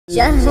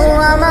شهر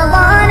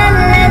رمضان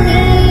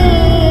الذي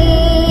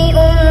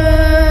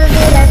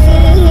أنزل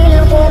فيه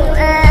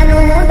القرآن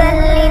هدى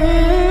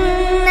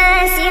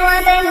للناس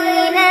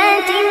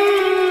وبينات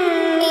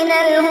من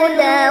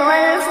الهدى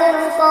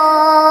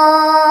والفرقان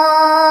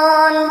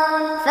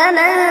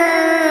فمن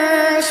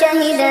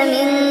شهد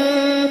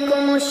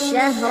منكم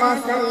الشهر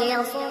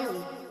فليصم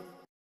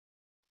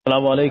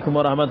السلام عليكم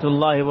ورحمة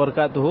الله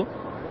وبركاته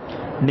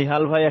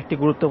নিহাল ভাই একটি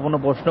গুরুত্বপূর্ণ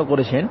প্রশ্ন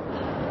করেছেন।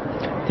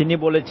 তিনি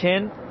বলেছেন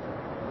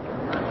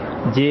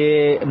যে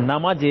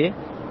নামাজে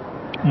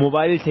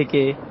মোবাইল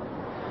থেকে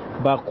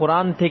বা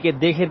কোরআন থেকে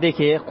দেখে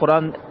দেখে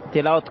কোরআন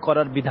তেলাওয়াত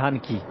করার বিধান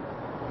কি।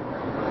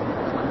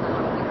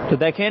 তো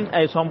দেখেন,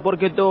 এই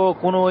সম্পর্কে তো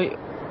কোনো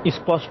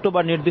স্পষ্ট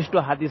বা নির্দিষ্ট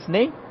হাদিস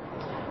নেই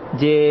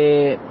যে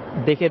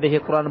দেখে দেখে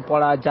কোরআন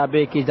পড়া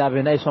যাবে কি যাবে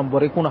না, এই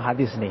সম্পর্কে কোনো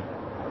হাদিস নেই।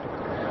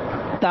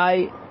 তাই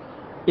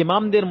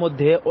ইমামদের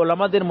মধ্যে,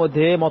 ওলামাদের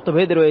মধ্যে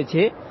মতভেদ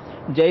রয়েছে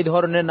যে এই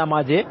ধরনের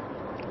নামাজে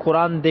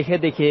কোরআন দেখে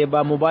দেখে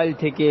বা মোবাইল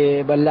থেকে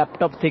বা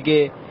ল্যাপটপ থেকে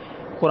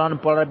কোরআন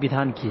পড়ার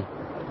বিধান কি।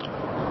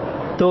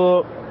 তো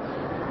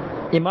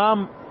ইমাম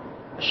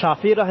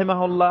শাফি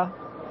রাহিমাহুল্লাহ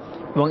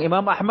এবং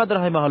ইমাম আহমদ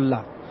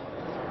রাহিমাহুল্লাহ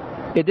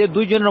এদের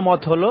দুইজনের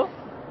মত হলো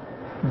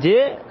যে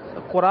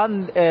কোরআন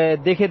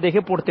দেখে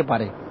দেখে পড়তে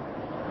পারে,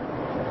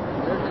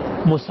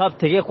 মুসাফ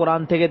থেকে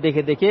কোরআন থেকে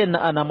দেখে দেখে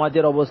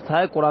নামাজের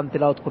অবস্থায় কোরআন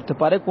তেলাওয়াত করতে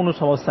পারে, কোনো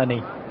সমস্যা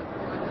নেই।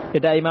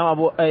 এটা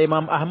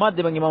ইমাম আহমদ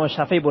এবং ইমাম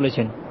শাফি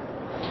বলেছেন।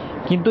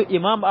 কিন্তু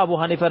ইমাম আবু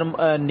হানিফার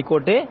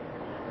নিকটে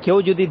কেউ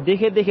যদি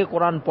দেখে দেখে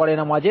কোরআন পড়ে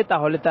নামাজে,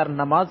 তাহলে তার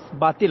নামাজ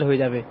বাতিল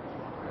হয়ে যাবে।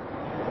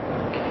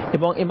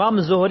 এবং ইমাম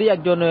জোহরি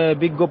একজন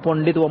বিজ্ঞ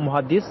পণ্ডিত ও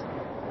মুহাদ্দিস,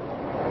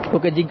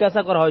 ওকে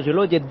জিজ্ঞাসা করা হয়েছিল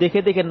যে দেখে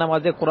দেখে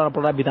নামাজে কোরআন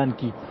পড়ার বিধান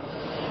কি।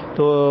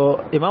 তো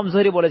ইমাম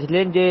জোহরি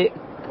বলেছিলেন যে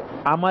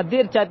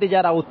আমাদের চাইতে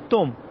যারা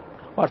উত্তম,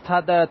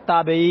 অর্থাৎ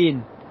তাবেঈন,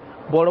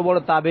 বড় বড়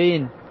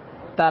তাবেঈন,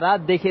 তারা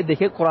দেখে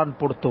দেখে কোরআন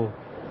পড়ত।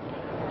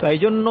 তো এই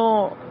জন্য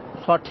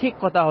সঠিক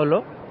কথা হলো,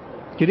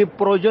 যদি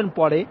প্রয়োজন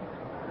পড়ে,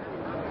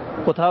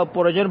 কোথাও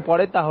প্রয়োজন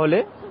পড়ে, তাহলে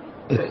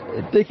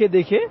দেখে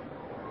দেখে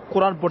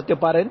কোরআন পড়তে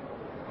পারেন,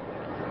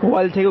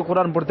 মোবাইল থেকে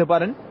কোরআন পড়তে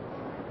পারেন,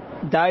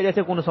 জায়েজ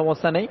আছে, কোনো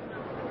সমস্যা নেই।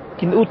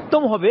 কিন্তু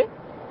উত্তম হবে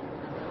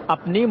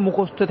আপনি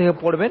মুখস্থ থেকে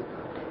পড়বেন,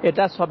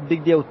 এটা সব দিক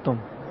দিয়ে উত্তম।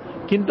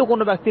 কিন্তু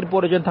কোনো ব্যক্তির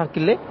প্রয়োজন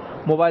থাকলে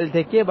মোবাইল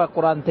থেকে বা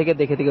কোরআন থেকে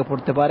দেখে দেখে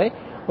পড়তে পারে।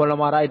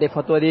 ওলামারা এটাই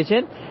ফতোয়া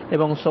দিয়েছেন।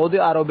 এবং সৌদি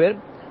আরবের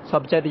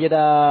সবচাইতে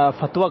যেটা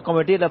ফতোয়া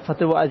কমিটি,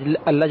 ফতোয়া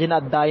আল্লাজিনা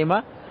দাইমা,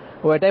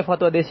 ও এটাই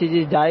ফতোয়া দিয়েছে যে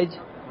জায়েজ,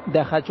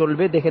 দেখা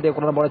চলবে, দেখে দেখে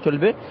কোরআন পড়া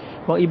চলবে।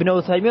 এবং ইবনে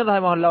উসাইমিন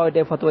রাহিমাহুল্লাহ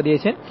এটাই ফতোয়া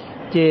দিয়েছেন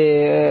যে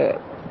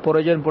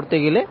প্রয়োজন পড়তে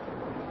গেলে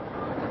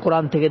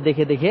কোরআন থেকে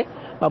দেখে দেখে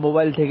বা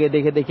মোবাইল থেকে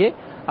দেখে দেখে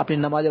আপনি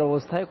নামাজের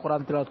অবস্থায়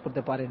কোরআন তেলাওয়াত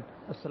করতে পারেন।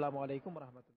 আসসালামু আলাইকুম ওয়া রাহমাতুল্লাহ।